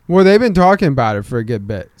man. Well, they've been talking about it for a good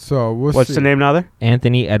bit, so we'll What's see. the name now there?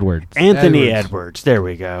 Anthony Edwards. Anthony Edwards. Edwards. There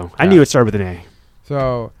we go. I Yeah. knew it started with an A.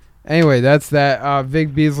 So anyway, that's that.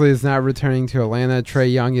 Vic Beasley is not returning to Atlanta. Trey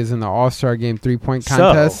Young is in the All-Star Game 3-point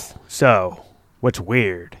contest. So what's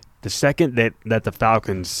weird? The second that the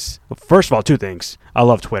Falcons, first of all, two things. I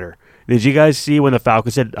love Twitter. Did you guys see when the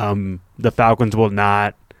Falcons said the Falcons will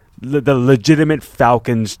not? The legitimate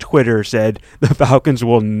Falcons Twitter said the Falcons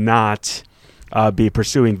will not be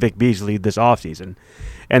pursuing Vic Beasley this offseason.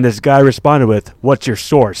 And this guy responded with, "What's your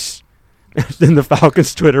source?" Then the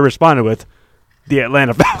Falcons Twitter responded with, "The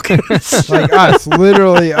Atlanta Falcons." Like us,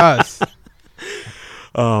 literally us.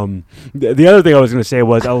 The other thing I was going to say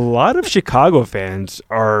was a lot of Chicago fans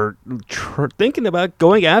are thinking about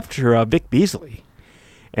going after Vic Beasley.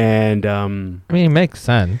 And I mean, it makes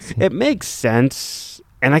sense. it makes sense,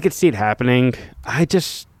 and I could see it happening.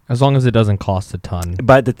 As long as it doesn't cost a ton.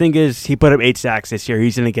 But the thing is, he put up 8 sacks this year.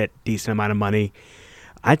 He's going to get a decent amount of money.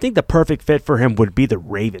 I think the perfect fit for him would be the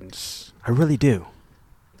Ravens. I really do.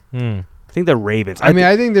 I think the Ravens. I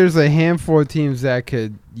think there's a handful of teams that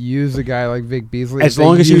could use a guy like Vic Beasley. as if they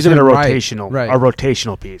long as you use him in a right.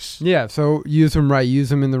 rotational piece. Yeah, so use him right. Use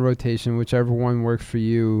him in the rotation, whichever one works for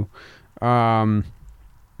you.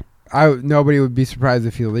 Nobody would be surprised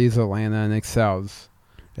if he leaves Atlanta and excels.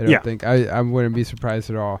 I wouldn't be surprised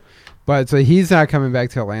at all. But so he's not coming back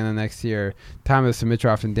to Atlanta next year. Thomas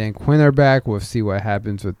Dimitroff and Dan Quinn are back. We'll see what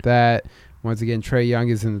happens with that. Once again, Trey Young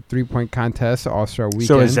is in the 3-point contest, All-Star Weekend.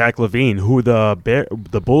 So is Zach LaVine, who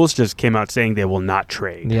the Bulls just came out saying they will not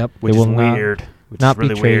trade. Yep. Which they is will weird. Which not is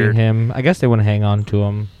really be trading weird. him. I guess they want to hang on to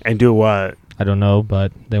him. And do what? I don't know,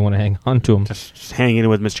 but they want to hang on to him. Just hanging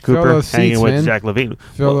with Mr. Fill Cooper, those hanging seats, with man. Zach LaVine.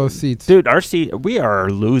 Fill those seats. Dude, we are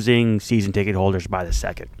losing season ticket holders by the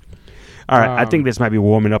second. All right, I think this might be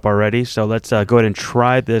warming up already, so let's go ahead and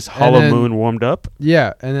try this Hollow Moon warmed up.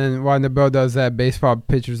 Yeah, and then while Nabil does that, baseball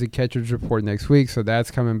pitchers and catchers report next week, so that's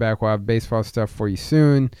coming back. We'll have baseball stuff for you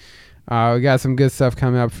soon. We got some good stuff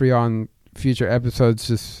coming up for you on future episodes.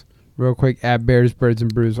 Just real quick, at Bears, Birds,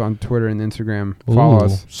 and Brews on Twitter and Instagram. Follow Ooh.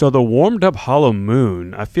 us. So the warmed up Hollow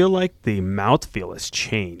Moon, I feel like the mouthfeel has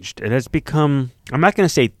changed. It has become, I'm not going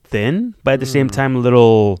to say thin, but at the same time a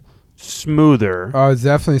little smoother. Oh, it's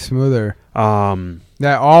definitely smoother.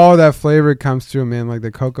 That all that flavor comes through, man, like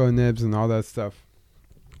the cocoa nibs and all that stuff.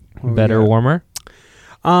 What we Better, got? warmer.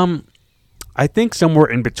 I think somewhere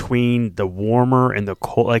in between the warmer and the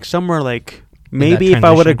cold, like somewhere like maybe that if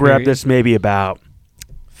I would have transition grabbed period? this maybe about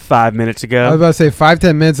 5 minutes ago, I was about to say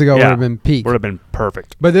 5-10 minutes ago would Yeah. have been peak. would have been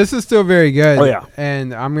perfect. But this is still very good. Oh, yeah.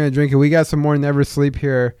 And I'm going to drink it. We got some more Never Sleep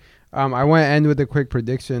here. I want to end with a quick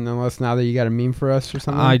prediction, unless now that you got a meme for us or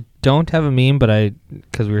something. I don't have a meme, but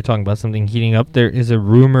because we were talking about something heating up, there is a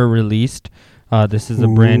rumor released. This is a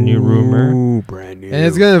brand new rumor. Ooh, brand new. And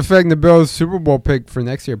it's going to affect the Bills' Super Bowl pick for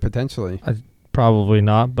next year, potentially. Probably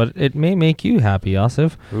not, but it may make you happy,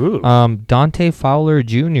 Asif. Ooh. Dante Fowler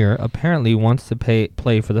Jr. apparently wants to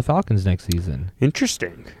play for the Falcons next season.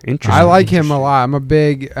 Interesting. I like him a lot.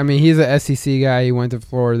 He's a SEC guy. He went to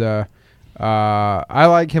Florida. I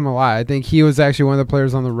like him a lot. I think he was actually one of the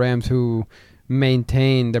players on the Rams who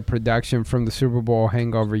maintained the production from the Super Bowl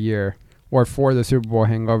hangover year, or for the Super Bowl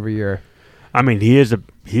hangover year. I mean, he is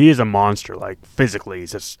a monster. Like physically,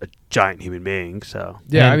 he's just a giant human being. So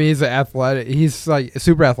Yeah, And- I mean, he's athletic. He's like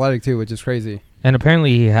super athletic too, which is crazy. And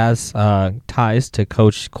apparently he has ties to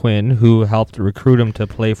Coach Quinn, who helped recruit him to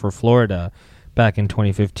play for Florida back in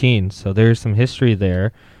 2015. So there's some history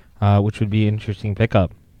there, which would be an interesting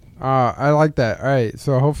pickup. I like that. All right,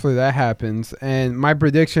 so hopefully that happens. And my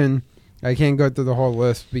prediction, I can't go through the whole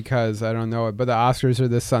list because I don't know it. But the Oscars are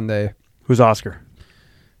this Sunday. Who's Oscar?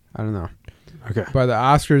 I don't know. Okay. But the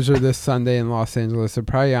Oscars are this Sunday in Los Angeles. They'll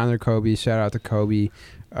probably honor Kobe. Shout out to Kobe.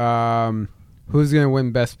 Who's going to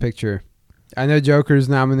win Best Picture? I know Joker's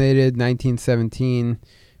nominated, 1917,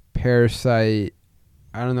 Parasite.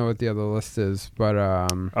 I don't know what the other list is, but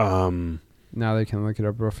now they can look it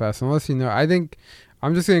up real fast. Unless you know, I think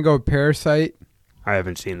I'm just going to go with Parasite. I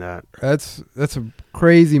haven't seen that. That's a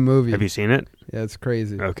crazy movie. Have you seen it? Yeah, it's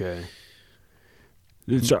crazy. Okay.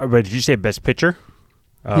 So, but did you say Best Picture?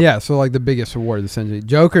 Yeah, so like the biggest award essentially.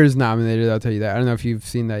 Joker's nominated. I'll tell you that. I don't know if you've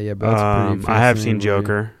seen that yet, but that's a pretty. I have seen fascinating movie.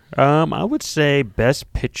 Joker. I would say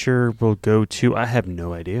Best Picture will go to. I have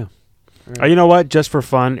no idea. Right. You know what? Just for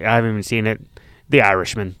fun, I haven't even seen it. The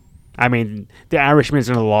Irishman. I mean, The Irishman's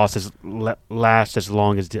going to last as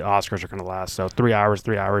long as the Oscars are going to last. So 3 hours.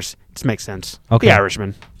 This makes sense. Okay. The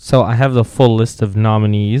Irishman. So I have the full list of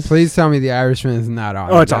nominees. Please tell me The Irishman is not on.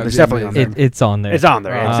 Oh, it's on. That would It's be definitely on amazing. there. It's on there. It's on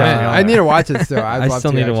there. Oh, It's man, definitely on I need there. to watch it still. I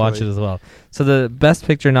still need to watch it as well. So the Best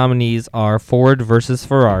Picture nominees are Ford versus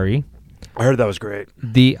Ferrari, I heard that was great.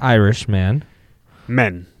 The Irishman,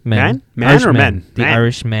 Men. Man Man or Irishman. men? The Man.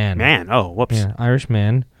 Irishman. Man. Oh, whoops. Yeah,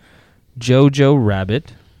 Irishman, Jojo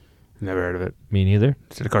Rabbit. Never heard of it. Me neither.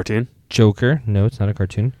 Is it a cartoon? Joker. No, it's not a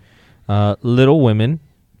cartoon. Little Women.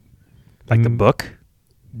 Like the book?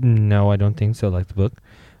 No, I don't think so. Like the book.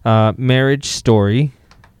 Marriage Story.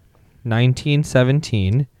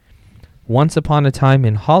 1917. Once Upon a Time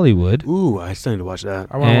in Hollywood. Ooh, I still need to watch that.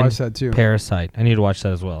 I want to And watch that too. Parasite. I need to watch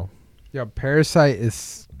that as well. Yo, Parasite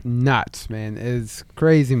is nuts, man. It's a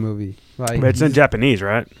crazy movie. Like But it's in Japanese,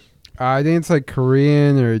 right? I think it's like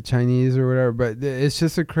Korean or Chinese or whatever, but it's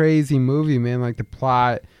just a crazy movie, man. Like the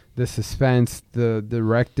plot, the suspense, the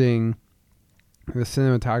directing, the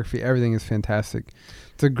cinematography, everything is fantastic.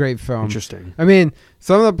 It's a great film. Interesting. I mean,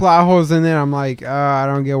 some of the plot holes in it, I'm like, I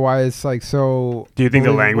don't get why it's like so. Do you think the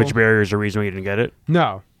believable. language barrier is the reason why you didn't get it?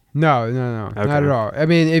 No, Okay. not at all. I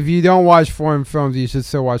mean, if you don't watch foreign films, you should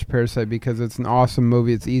still watch Parasite because it's an awesome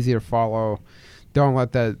movie. It's easy to follow. Don't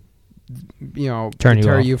let that, Turn you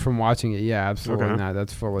deter off. you from watching it. Yeah, absolutely Okay. not.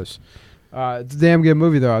 That's foolish. It's a damn good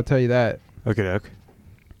movie, though. I'll tell you that. Okay, doke.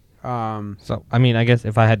 So, I mean, I guess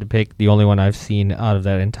if I had to pick, the only one I've seen out of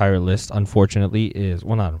that entire list, unfortunately, is...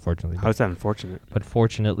 Well, not unfortunately. How's that unfortunate? But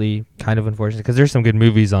fortunately, kind of unfortunate, because there's some good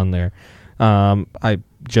movies on there.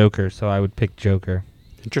 Joker, so I would pick Joker.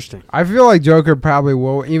 Interesting. I feel like Joker probably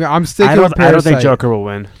will. Even I'm sticking with I Parasite. don't think Joker will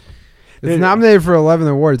win. It's nominated for 11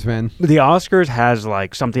 awards, man. The Oscars has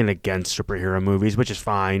like something against superhero movies, which is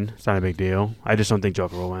fine. It's not a big deal. I just don't think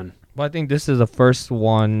Joker will win. Well, I think this is the first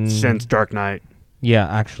one... Since Dark Knight. Yeah,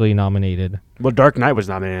 actually nominated. Well, Dark Knight was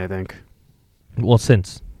nominated, I think. Well,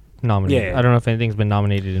 since nominated. Yeah. I don't know if anything's been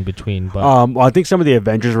nominated in between, but Well, I think some of the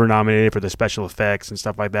Avengers were nominated for the special effects and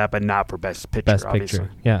stuff like that, but not for Best Picture, Best obviously.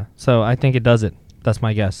 Picture. Yeah, so I think it does it. That's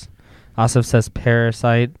my guess. Asif says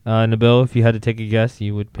Parasite. Nabil, if you had to take a guess,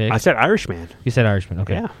 you would pick... I said Irishman. You said Irishman,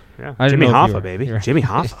 okay. Yeah. I didn't Jimmy know if you Hoffa, were- baby. you're Jimmy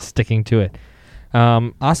Hoffa. Sticking to it.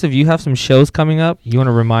 Asif, you have some shows coming up. You want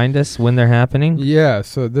to remind us when they're happening? Yeah,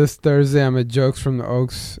 so this Thursday I'm at Jokes from the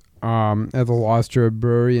Oaks at the Lost Road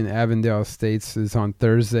Brewery in Avondale Estates. Is on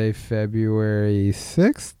Thursday, February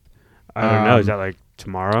 6th. I don't know. Is that like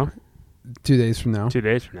tomorrow? 2 days from now. 2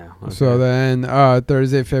 days from now. Okay. So then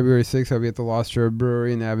Thursday, February 6th, I'll be at the Lost Road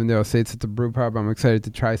Brewery in Avondale Estates at the Brew Pub. I'm excited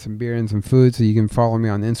to try some beer and some food, so you can follow me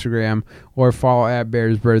on Instagram or follow at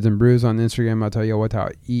Bears, Birds, and Brews on Instagram. I'll tell you what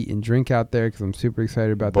to eat and drink out there because I'm super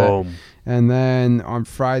excited about that. Boom. And then on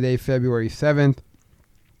Friday, February 7th,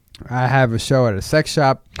 I have a show at a sex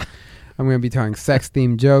shop. I'm going to be telling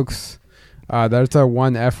sex-themed jokes. That's our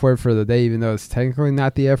one F word for the day, even though it's technically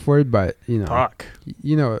not the F word, but, Fuck.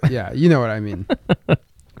 you know what I mean.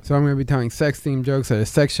 So I'm going to be telling sex-themed jokes at a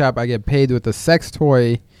sex shop. I get paid with a sex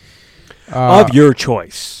toy. Of your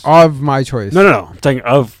choice. Of my choice. No. I'm talking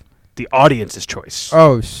of the audience's choice.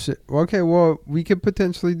 Oh, shit. Okay, well, we could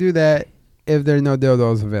potentially do that if there are no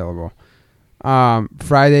dildos available.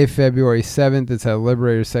 Friday, February 7th, it's at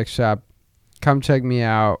Liberator Sex Shop. Come check me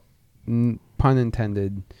out. Pun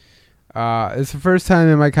intended. It's the first time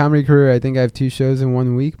in my comedy career I think I have 2 shows in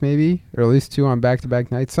 1 week, maybe. Or at least 2 on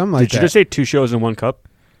back-to-back nights. Something like Did you that. just say 2 shows in 1 cup?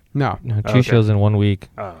 No. No, 2 Okay. shows in 1 week.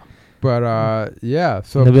 Oh. But, yeah.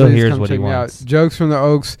 So Nabil please hears come what he check me wants. out. Jokes from the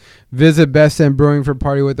Oaks. Visit Best End Brewing for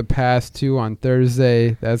Party with the Past 2 on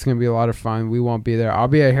Thursday. That's going to be a lot of fun. We won't be there. I'll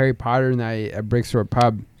be at Harry Potter night at Brickstore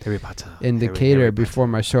Pub Harry Potter. in Harry Decatur Potter. before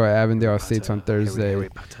my show at Avondale Harry Estates on Potter. Thursday. Harry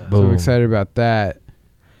Potter. So I'm Boom. excited about that.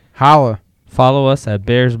 Holla. Follow us at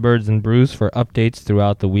Bears, Birds, and Brews for updates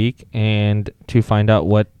throughout the week and to find out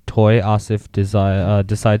what toy Asif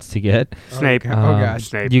decides to get. Snape. Oh, gosh.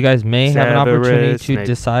 Snape. You guys may have an opportunity to Snape.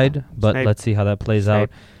 decide, but Snape. let's see how that plays Snape.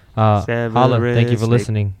 out. Holla, thank you for Snape.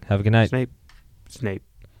 listening. Have a good night. Snape. Snape.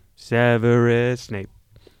 Severus Snape.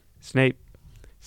 Snape.